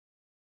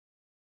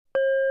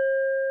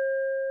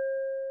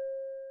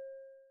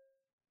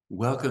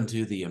Welcome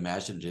to the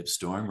Imaginative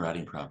Storm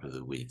Writing Prompt of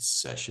the Week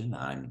session.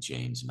 I'm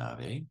James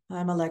Nave.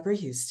 I'm Allegra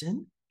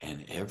Houston.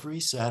 And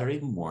every Saturday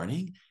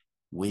morning,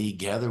 we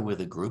gather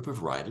with a group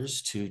of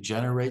writers to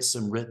generate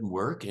some written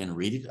work and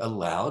read it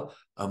aloud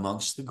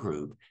amongst the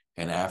group.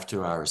 And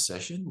after our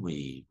session,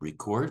 we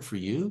record for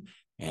you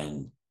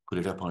and put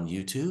it up on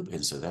YouTube.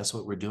 And so that's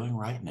what we're doing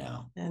right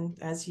now. And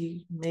as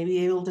you may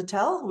be able to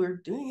tell, we're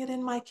doing it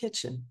in my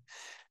kitchen.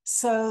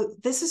 So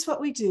this is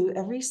what we do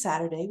every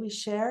Saturday. We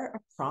share a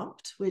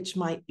prompt, which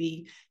might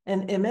be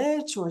an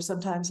image or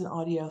sometimes an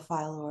audio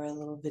file or a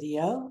little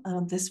video.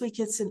 This week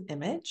it's an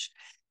image.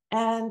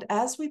 And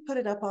as we put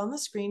it up on the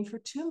screen for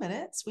 2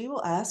 minutes, we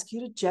will ask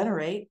you to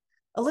generate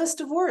a list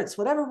of words,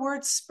 whatever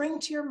words spring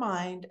to your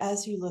mind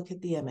as you look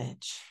at the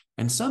image.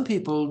 And some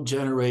people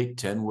generate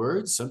 10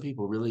 words. Some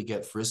people really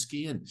get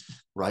frisky and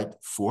write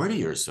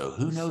 40 or so.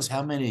 Who knows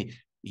how many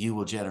you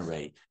will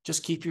generate?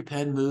 Just keep your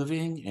pen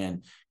moving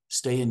and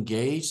stay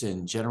engaged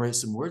and generate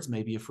some words,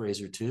 maybe a phrase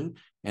or two.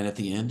 And at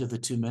the end of the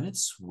 2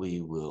 minutes,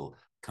 we will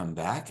come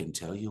back and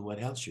tell you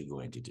what else you're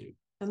going to do.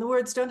 And the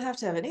words don't have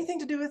to have anything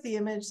to do with the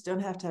image, don't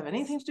have to have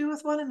anything to do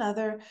with one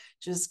another.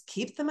 Just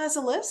keep them as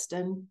a list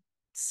and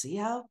see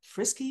how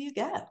frisky you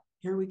get.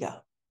 Here we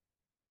go.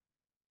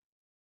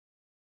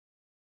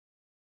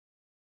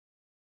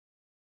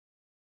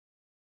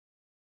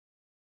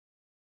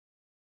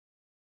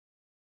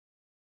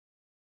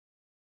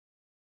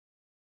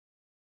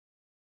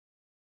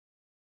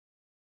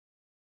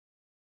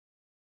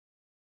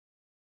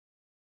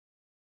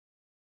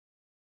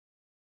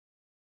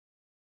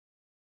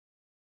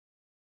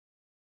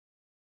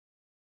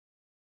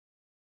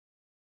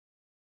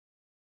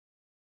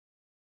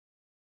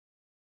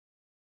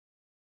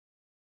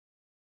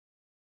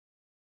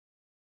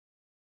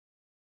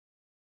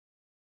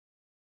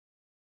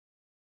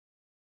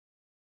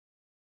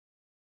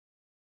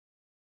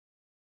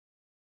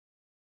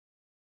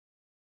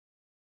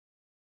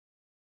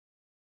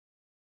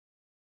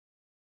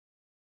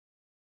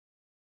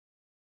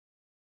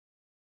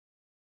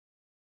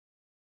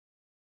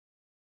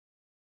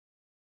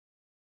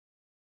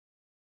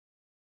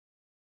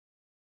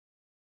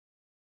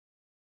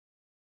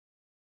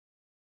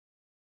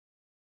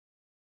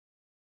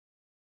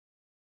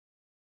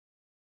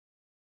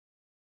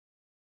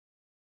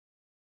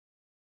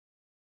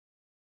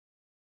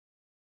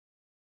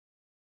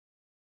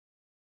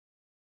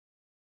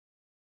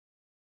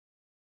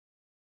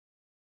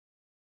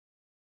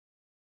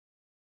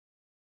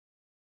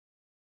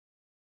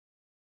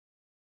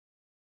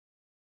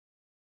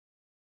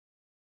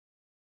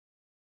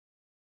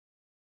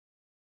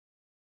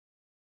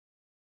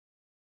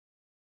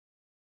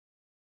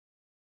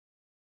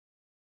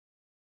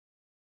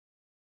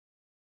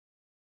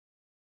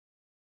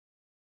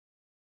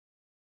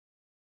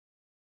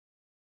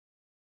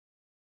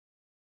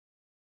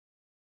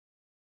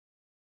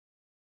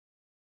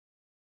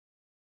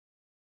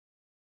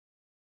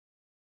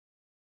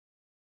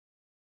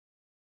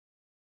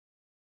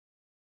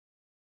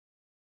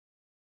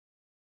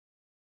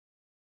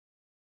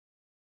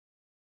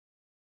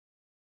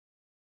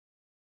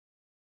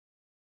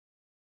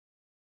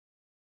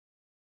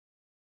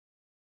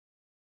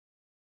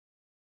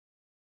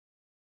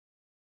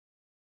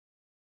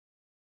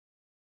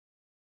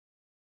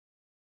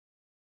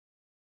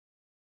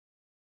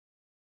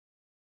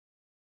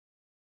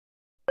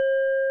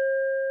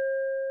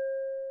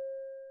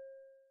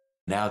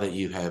 Now that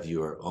you have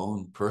your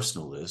own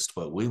personal list,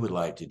 what we would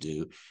like to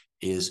do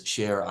is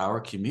share our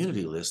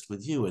community list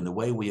with you. And the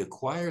way we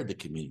acquired the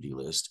community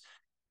list,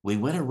 we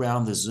went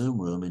around the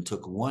Zoom room and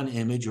took one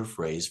image or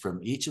phrase from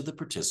each of the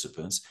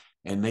participants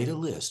and made a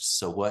list.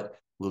 So what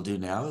we'll do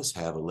now is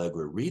have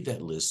Allegra read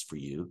that list for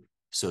you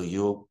so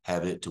you'll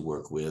have it to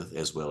work with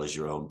as well as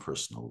your own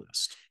personal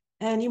list.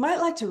 And you might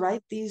like to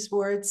write these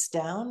words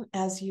down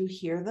as you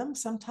hear them.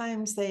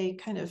 Sometimes they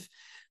kind of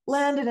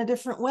land in a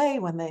different way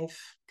when they've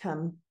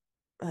come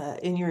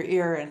in your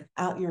ear and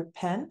out your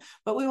pen.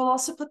 But we will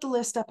also put the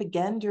list up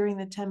again during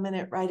the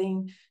 10-minute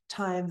writing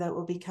time that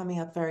will be coming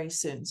up very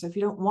soon. So if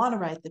you don't want to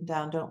write them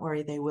down, don't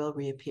worry, they will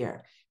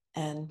reappear.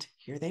 And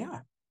here they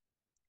are.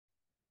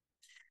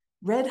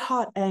 Red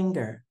hot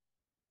anger,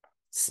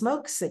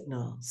 smoke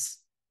signals,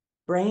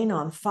 brain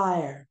on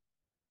fire,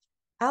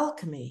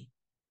 alchemy,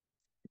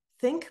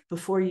 think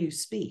before you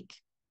speak,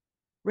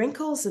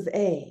 wrinkles of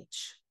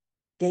age,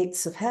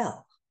 gates of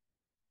hell,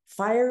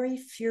 fiery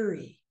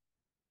fury,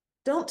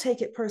 don't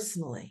take it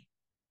personally,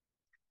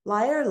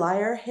 liar,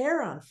 liar,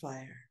 hair on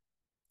fire,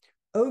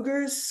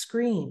 ogres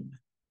scream,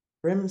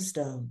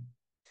 brimstone,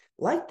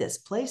 light this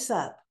place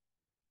up,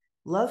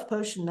 love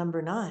potion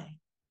number 9,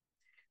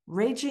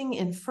 raging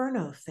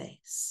inferno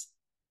face,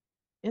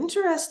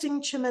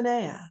 interesting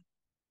chimenea,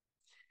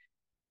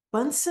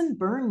 Bunsen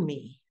burn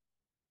me,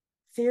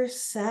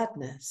 fierce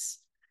sadness,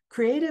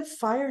 creative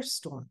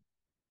firestorm,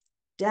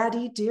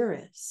 daddy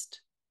dearest,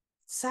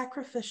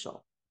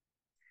 sacrificial.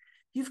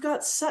 You've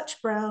got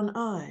such brown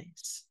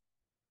eyes.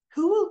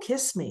 Who will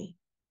kiss me?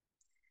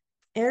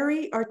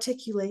 Airy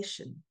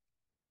articulation,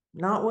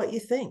 not what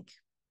you think,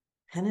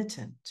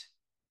 penitent.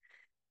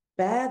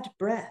 Bad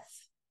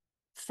breath.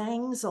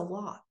 Fangs a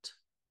lot.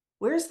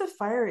 Where's the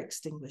fire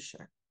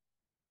extinguisher?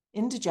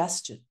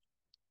 Indigestion.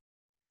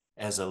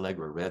 As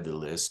Allegra read the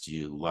list,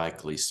 you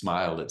likely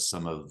smiled at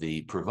some of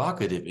the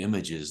provocative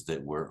images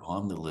that were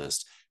on the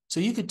list. So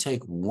you could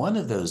take one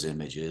of those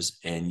images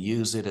and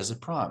use it as a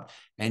prompt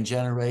and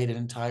generate an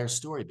entire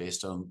story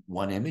based on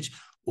one image.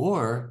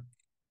 Or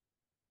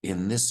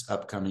in this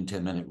upcoming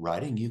 10-minute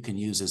writing, you can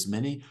use as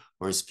many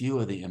or as few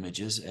of the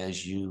images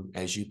as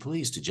you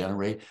please to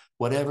generate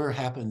whatever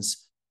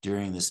happens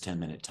during this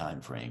 10-minute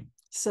time frame.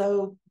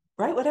 So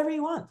write whatever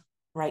you want.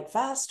 Write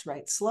fast,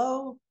 write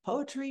slow,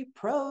 poetry,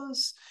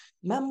 prose,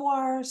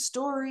 memoir,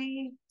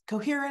 story,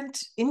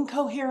 coherent,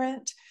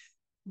 incoherent.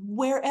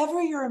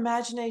 Wherever your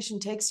imagination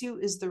takes you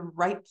is the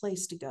right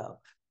place to go.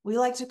 We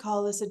like to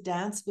call this a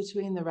dance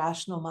between the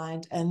rational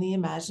mind and the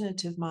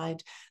imaginative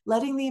mind,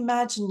 letting the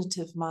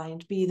imaginative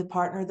mind be the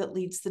partner that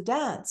leads the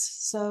dance.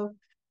 So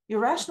your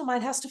rational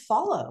mind has to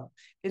follow.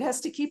 It has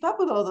to keep up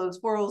with all those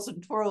whirls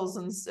and twirls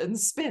and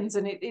spins.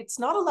 And it's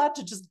not allowed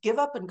to just give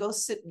up and go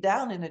sit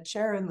down in a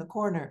chair in the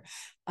corner.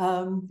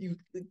 You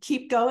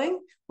keep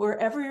going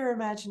wherever your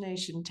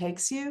imagination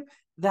takes you.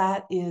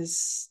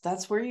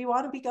 That's where you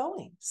want to be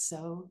going.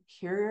 So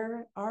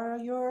here are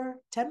your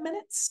 10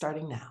 minutes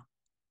starting now.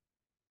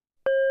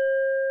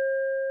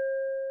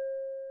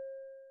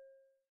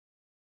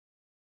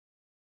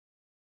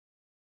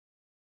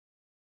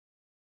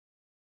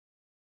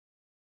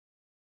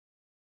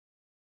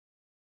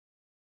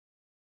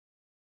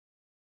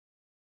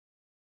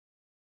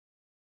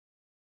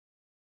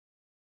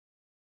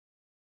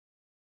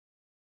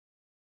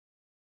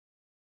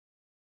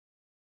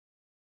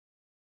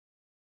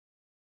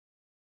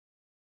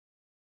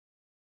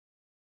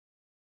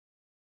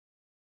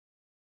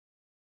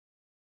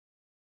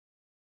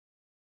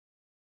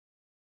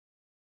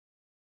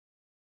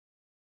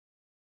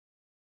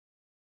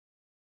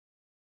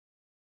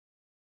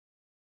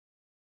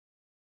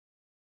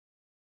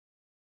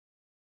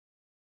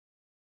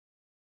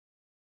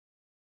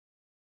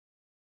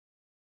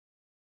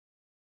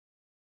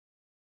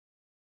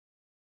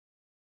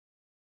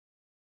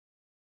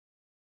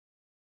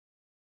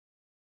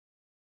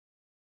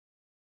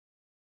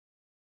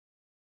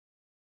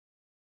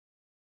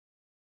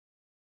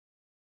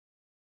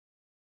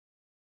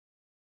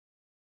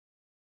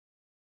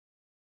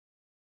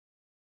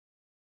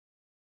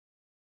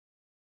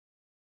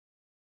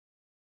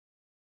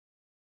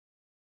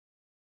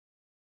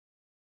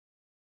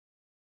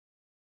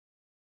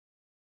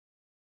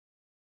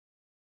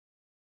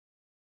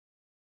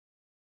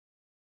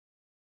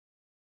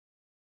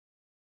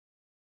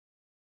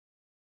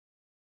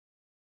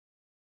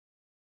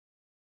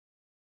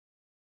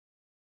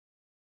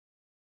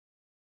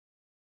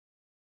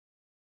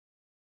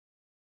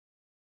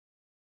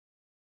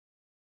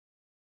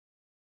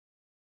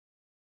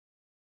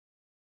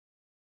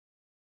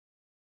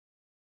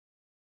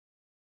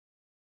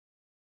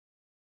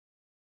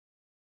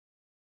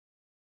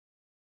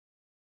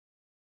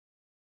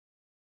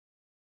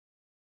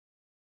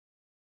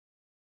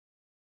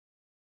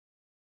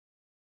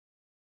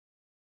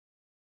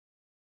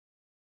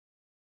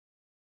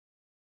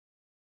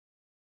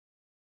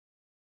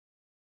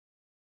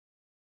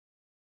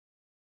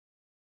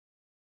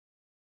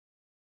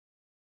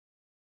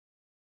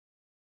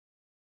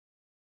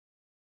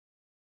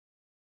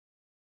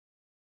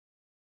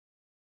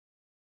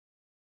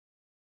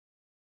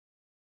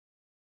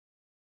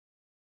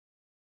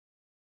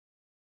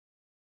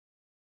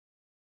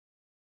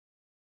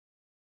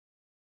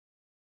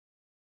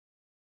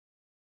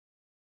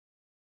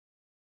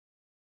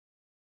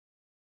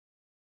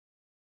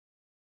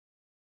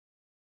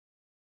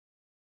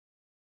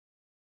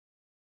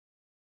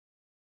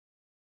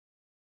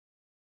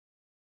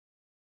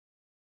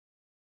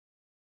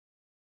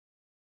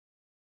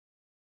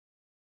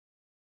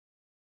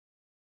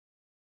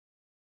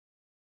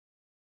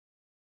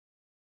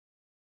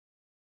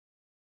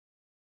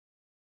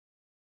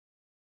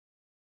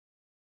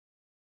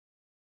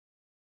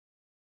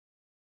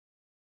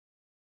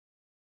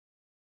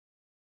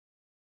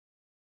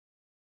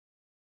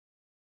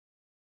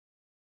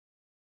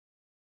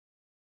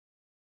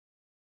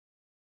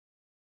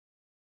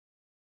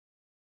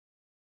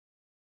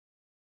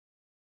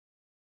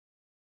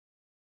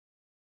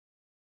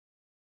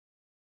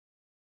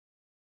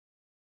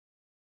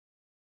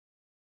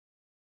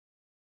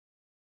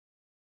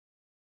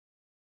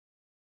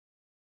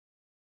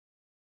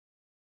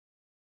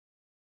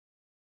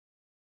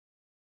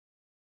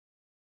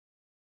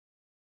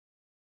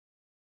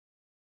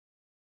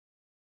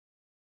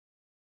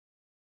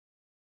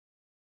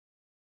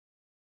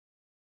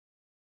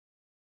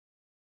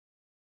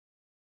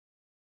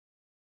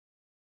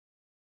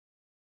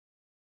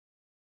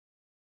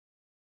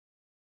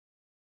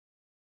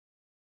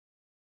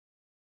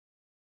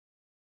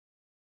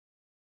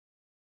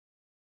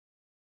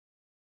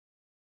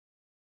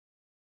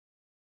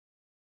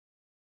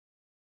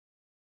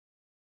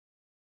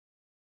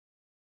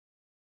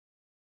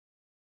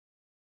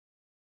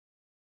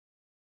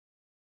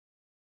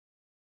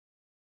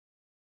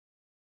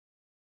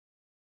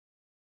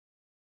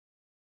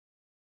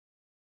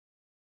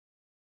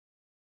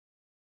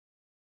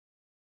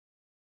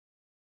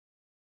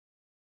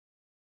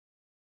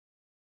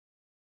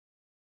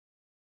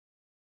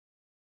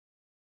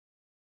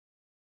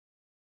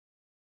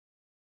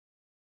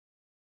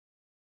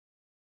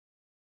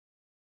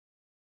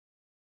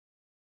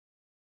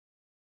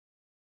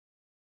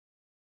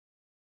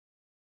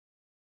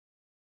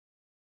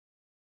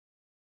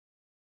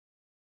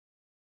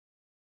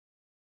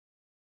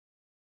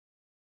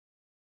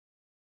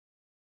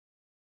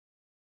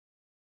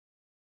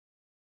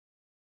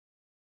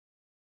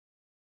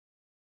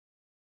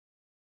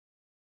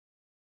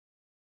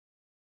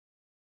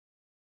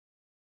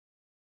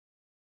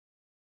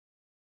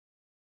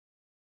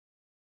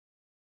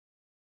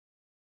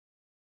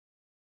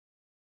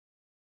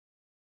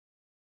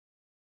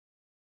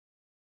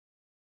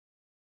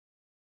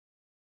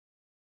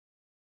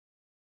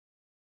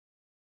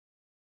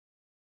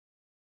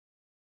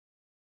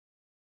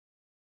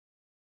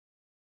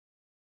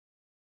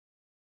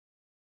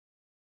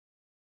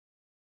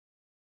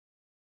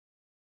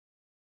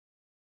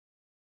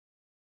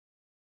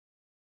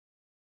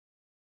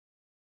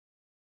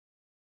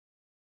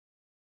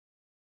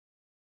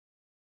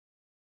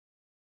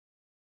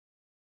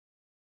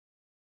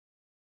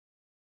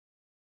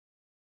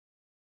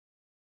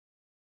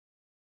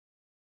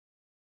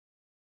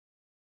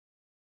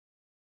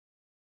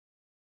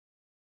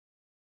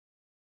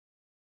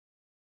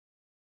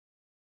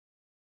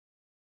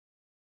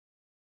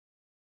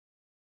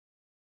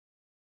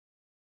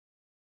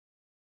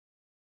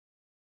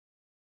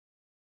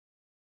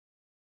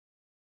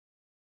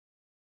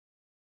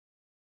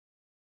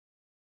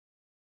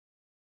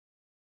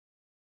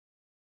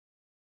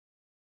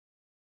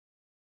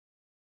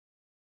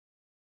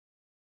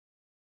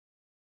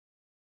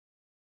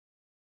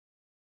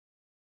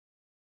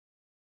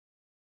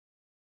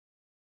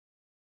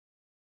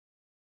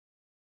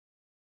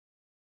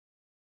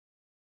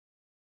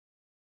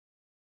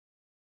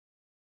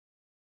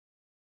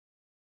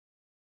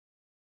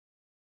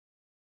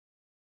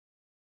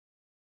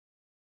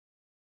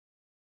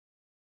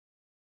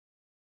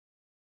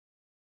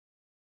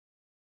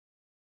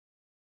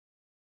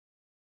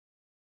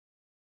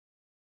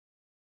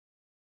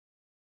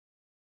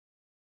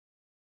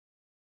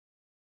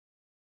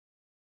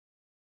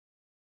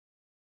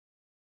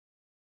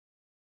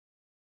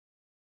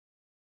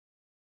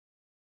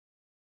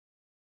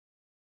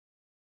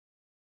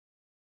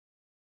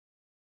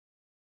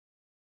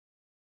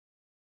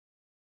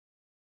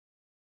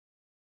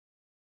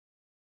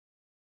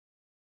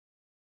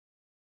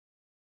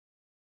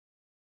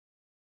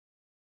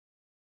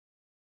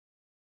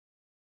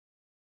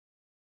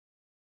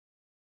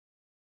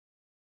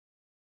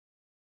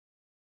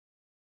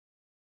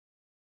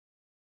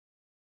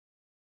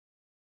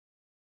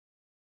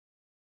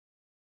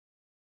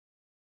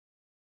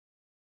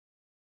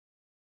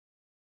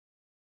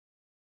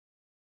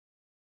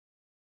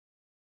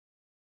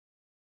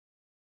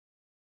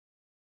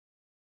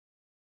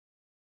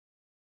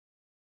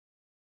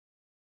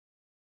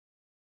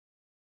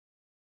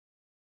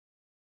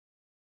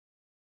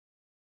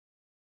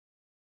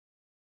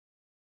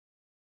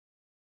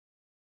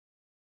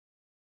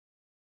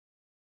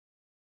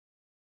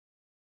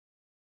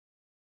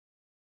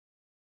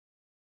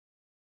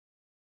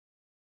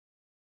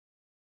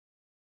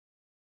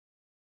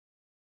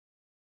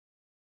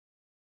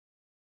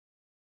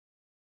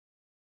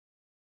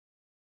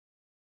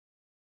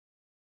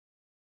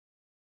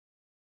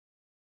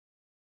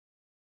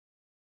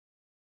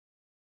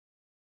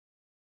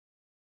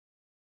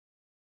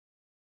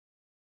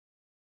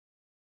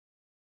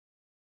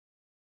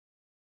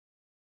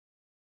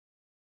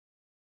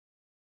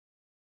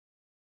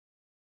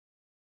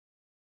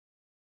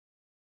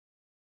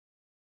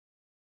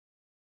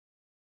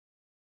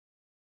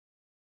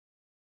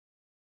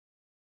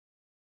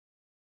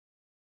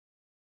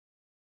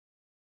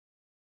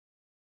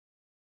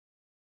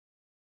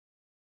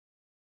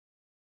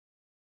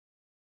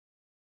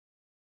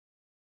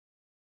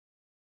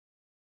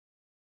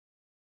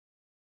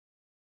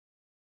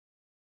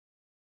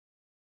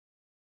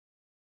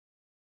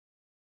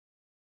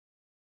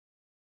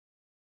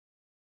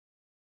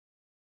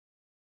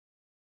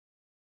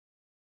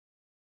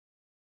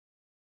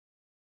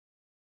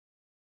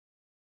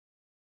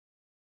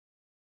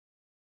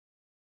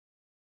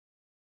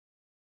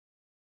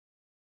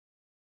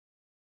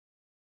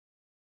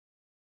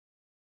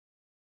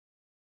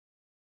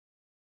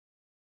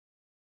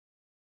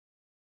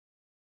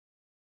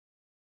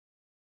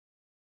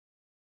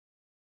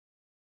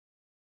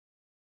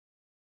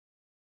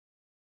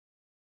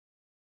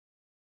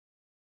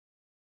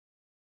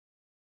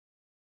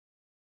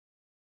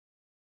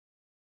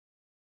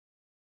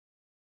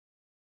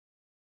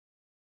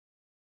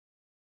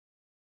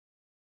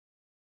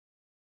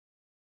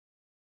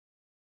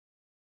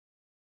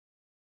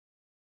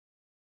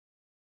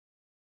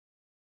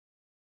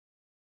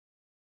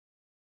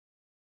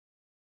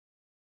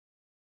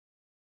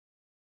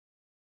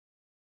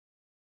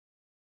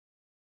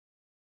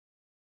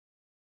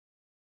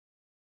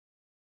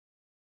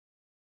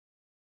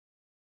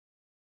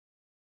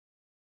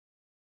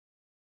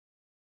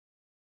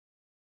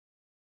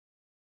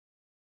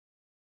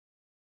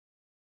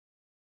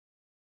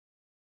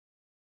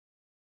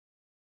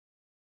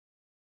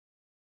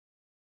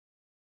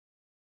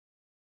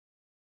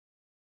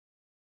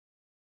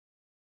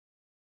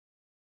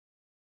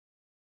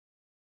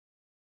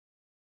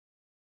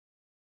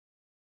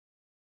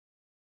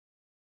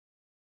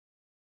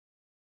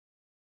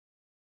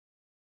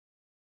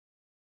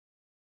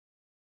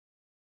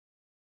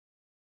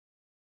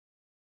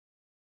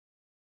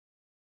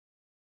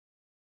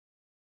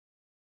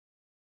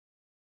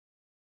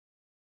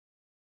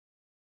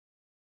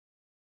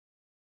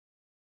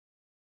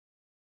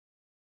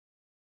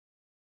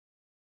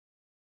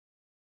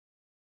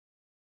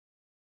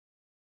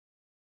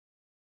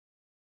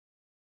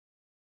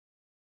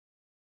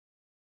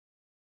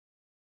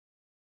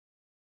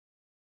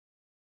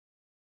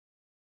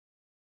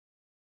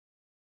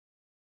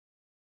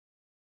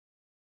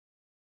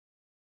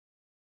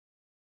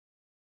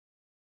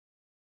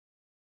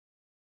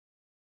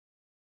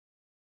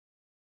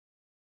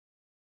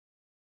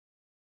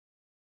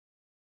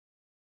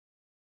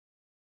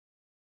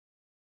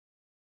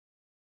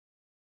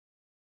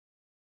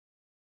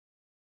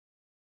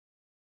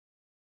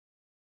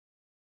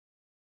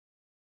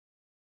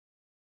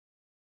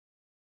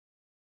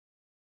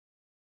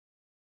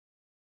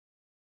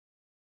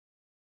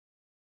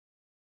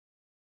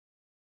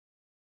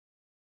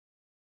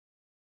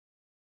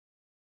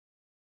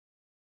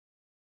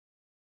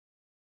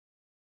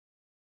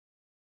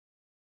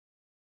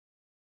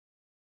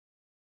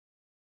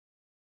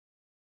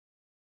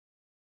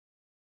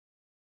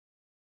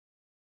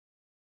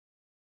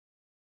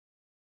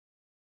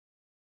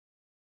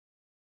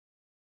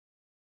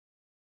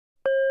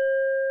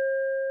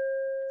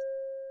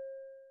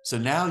 So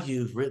now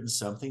you've written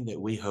something that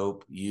we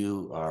hope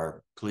you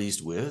are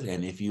pleased with.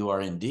 And if you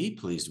are indeed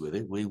pleased with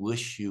it, we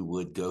wish you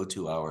would go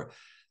to our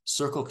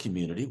Circle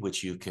community,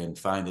 which you can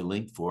find the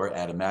link for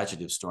at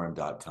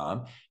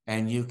imaginativestorm.com,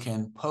 and you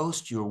can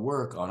post your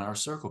work on our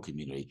Circle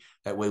community.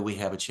 That way we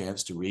have a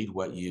chance to read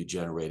what you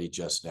generated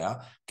just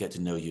now, get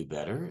to know you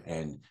better,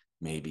 and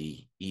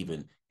maybe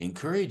even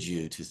encourage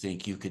you to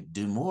think you could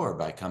do more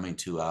by coming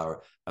to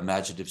our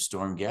Imaginative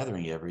Storm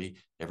gathering every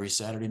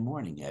Saturday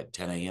morning at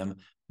 10 a.m.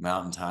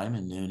 Mountain Time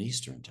and noon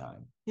Eastern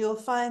Time. You'll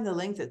find the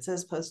link that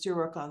says post your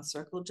work on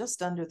Circle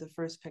just under the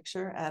first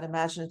picture at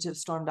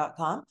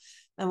imaginativestorm.com.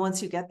 And once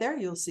you get there,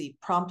 you'll see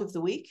prompt of the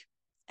week.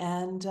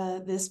 And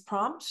this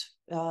prompt,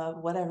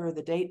 whatever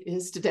the date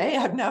is today,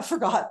 I've now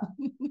forgotten.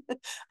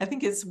 I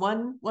think it's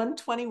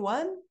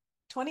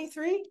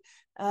 1/21/23.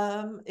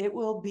 It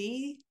will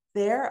be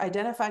there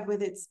identified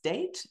with its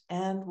date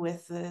and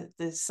with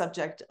the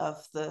subject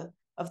of the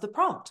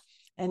prompt.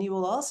 And you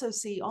will also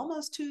see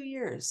almost 2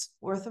 years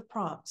worth of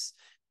prompts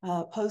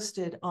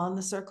posted on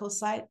the Circle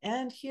site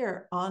and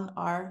here on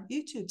our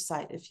YouTube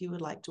site if you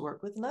would like to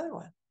work with another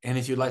one. And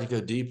if you'd like to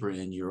go deeper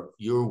in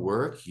your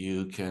work,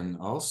 you can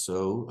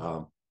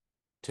also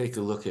take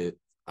a look at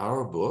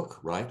our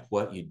book, Write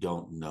What You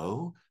Don't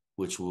Know,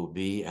 which will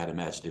be at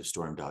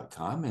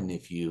imaginativestorm.com. And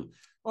if you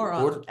or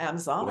on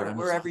Amazon or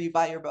wherever you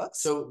buy your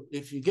books. So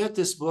if you get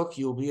this book,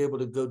 you'll be able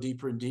to go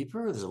deeper and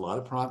deeper. There's a lot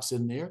of prompts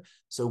in there.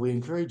 So we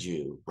encourage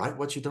you, write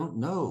what you don't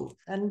know.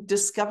 And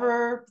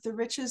discover the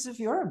riches of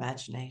your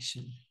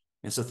imagination.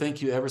 And so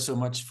thank you ever so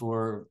much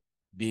for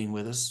being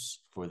with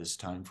us for this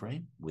time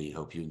frame. We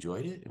hope you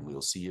enjoyed it, and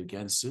we'll see you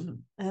again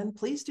soon. And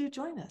please do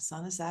join us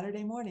on a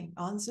Saturday morning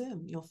on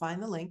Zoom. You'll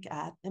find the link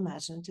at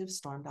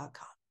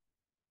imaginativestorm.com.